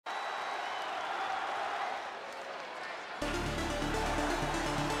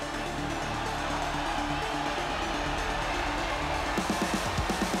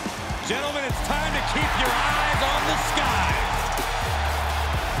Gentlemen, it's time to keep your eyes on the skies.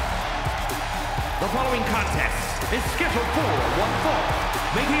 The following contest is scheduled for one fall.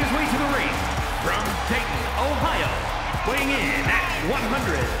 Making his way to the ring from Dayton, Ohio, weighing in at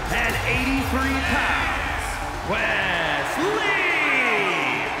 183 pounds, Wesley!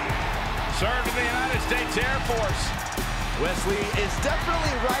 Served in the United States Air Force. Wesley is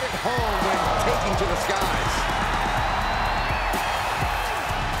definitely right at home when taking to the skies.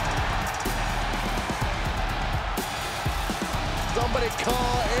 Somebody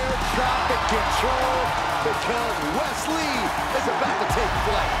call air traffic control because Wesley is about to take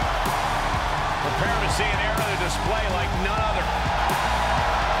flight. Prepare to see an aerial display like none other.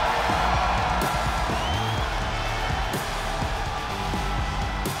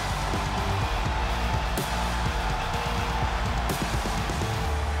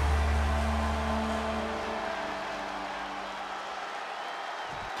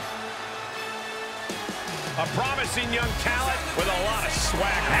 A promising young talent with a lot of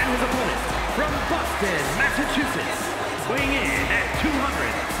swagger. And his opponent from Boston, Massachusetts, weighing in at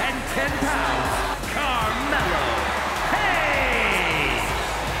 210 pounds, Carmelo. Hey!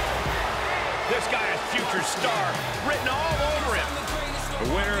 This guy is future star written all over him.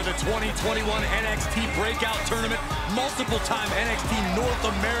 The winner of the 2021 NXT Breakout Tournament, multiple-time NXT North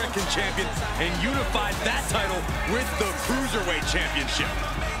American champion, and unified that title with the Cruiserweight Championship.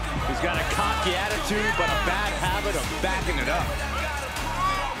 He's got a cocky attitude, but a bad habit of backing it up.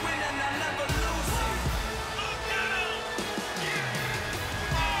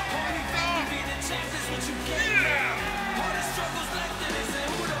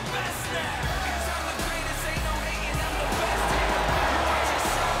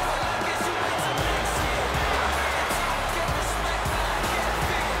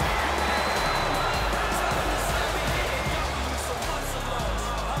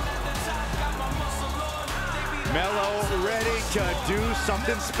 Melo ready to do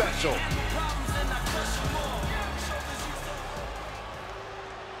something special.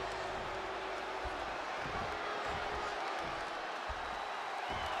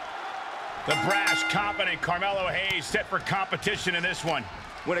 The brash, confident Carmelo Hayes set for competition in this one.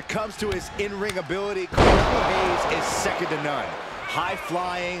 When it comes to his in-ring ability, Carmelo Hayes is second to none.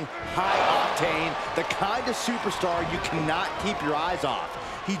 High-flying, high-octane, the kind of superstar you cannot keep your eyes off.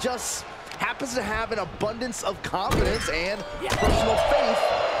 He just happens to have an abundance of confidence and personal faith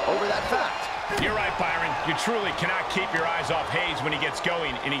over that fact. You're right, Byron. You truly cannot keep your eyes off Hayes when he gets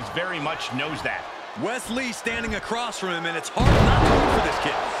going, and he very much knows that. Wesley standing across from him, and it's hard not to root for this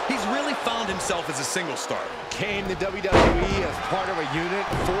kid. He's really found himself as a single star. Came to WWE as part of a unit,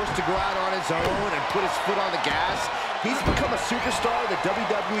 forced to go out on his own and put his foot on the gas. He's become a superstar the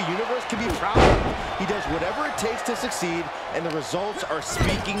WWE Universe can be proud of. He does whatever it takes to succeed, and the results are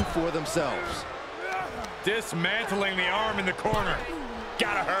speaking for themselves. Dismantling the arm in the corner.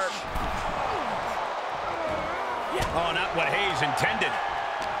 Gotta hurt. Oh, not what Hayes intended.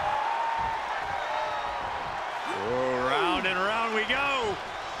 Oh, round and round we go.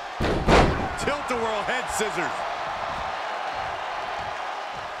 Tilt-a-whirl head scissors.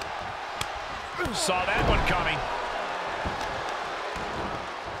 Saw that one coming.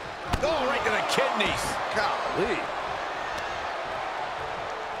 Oh, right to the kidneys. Golly.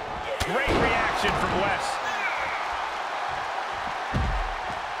 Great reaction from Wes.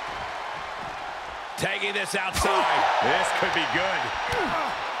 Taking this outside. This could be good.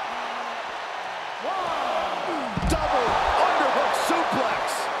 Double underhook suplex.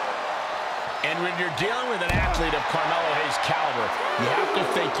 And when you're dealing with an athlete of Carmelo Hayes' caliber, you have to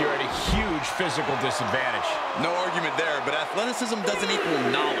think you're at a huge physical disadvantage. No argument there, but athleticism doesn't equal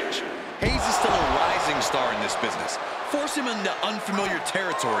knowledge. Hayes is still a rising star in this business. Force him into unfamiliar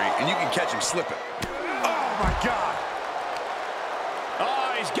territory, and you can catch him slipping. Oh, my God.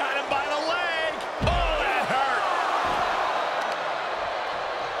 Oh, he's got him by the leg. Oh, that hurt.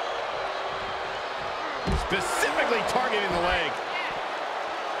 Specifically targeting the leg.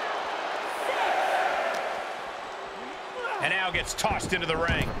 And now gets tossed into the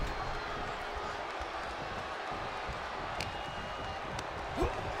ring.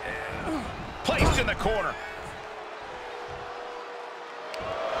 Placed in the corner.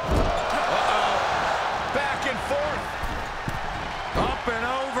 Uh-oh. Back and forth. Up and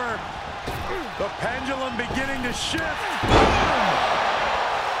over. The pendulum beginning to shift.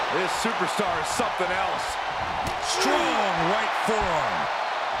 This superstar is something else. Strong right forearm.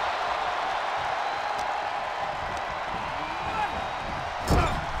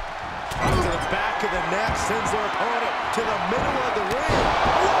 Back of the neck sends their opponent to the middle of the ring.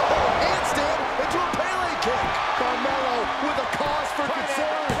 Whoa! Handstand into a Pele kick. Carmelo with a cause for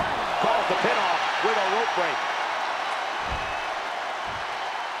concern. the pin off with a rope break.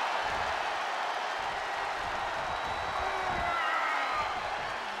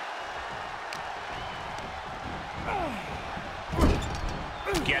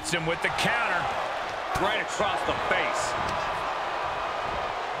 Gets him with the counter. Right across the face.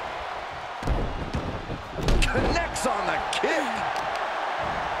 Connects on the kick.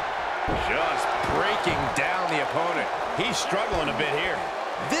 Just breaking down the opponent. He's struggling a bit here.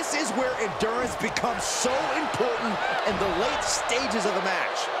 This is where endurance becomes so important in the late stages of the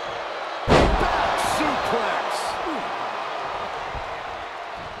match. Back suplex.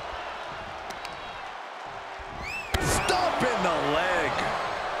 Stomp in the leg.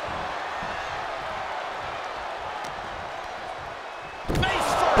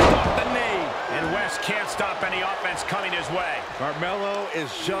 Face first off the knee. And West can't stop any offense coming his way. Carmelo is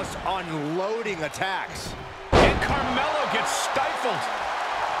just unloading attacks. And Carmelo gets stifled.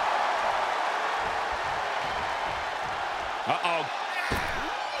 Uh-oh.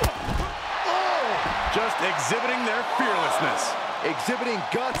 Just exhibiting their fearlessness. Exhibiting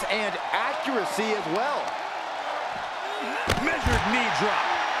guts and accuracy as well. Measured knee drop.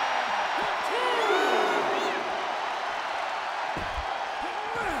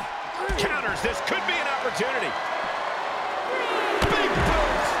 Counters. This could be an opportunity. Big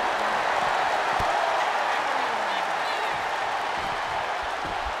boot.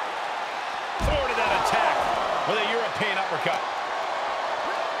 Thwarted that attack with a European uppercut.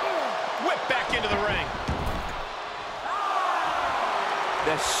 Whip back into the ring.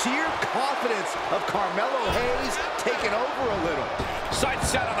 The sheer confidence of Carmelo Hayes taking over a little. Sight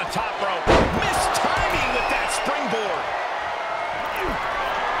set on the top rope. Missed timing with that springboard. Oh,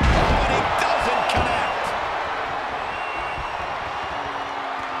 and he doesn't connect.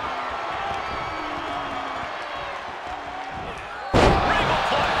 Regal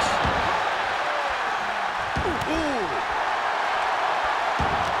Plex. Ooh.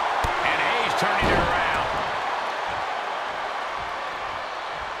 And Hayes turning it around.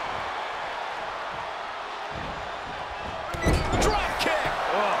 Drop kick.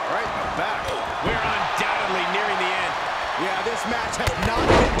 Oh, right in the back. We're undoubtedly nearing the end. Yeah, this match has not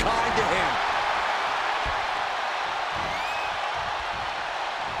been kind to him.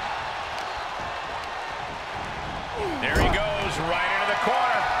 There he goes, right into the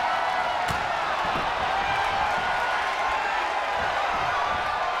corner.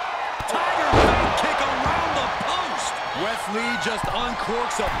 Tiger fake kick around the post. Wesley just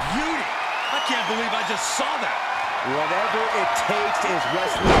uncorks a beauty. I can't believe I just saw that. Whatever it takes is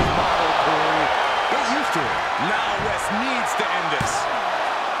Wesley's motto, Corey. Get used to it. Now West needs to end this.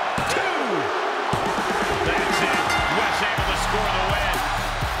 Two. That's it. West able to score the win.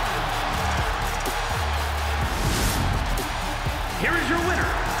 Here is your winner,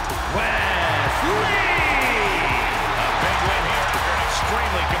 Wesley. A big win here after an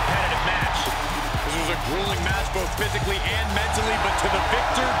extremely competitive match. This was a grueling match both physically and mentally, but to the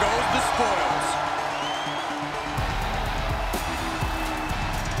victor goes the spoils.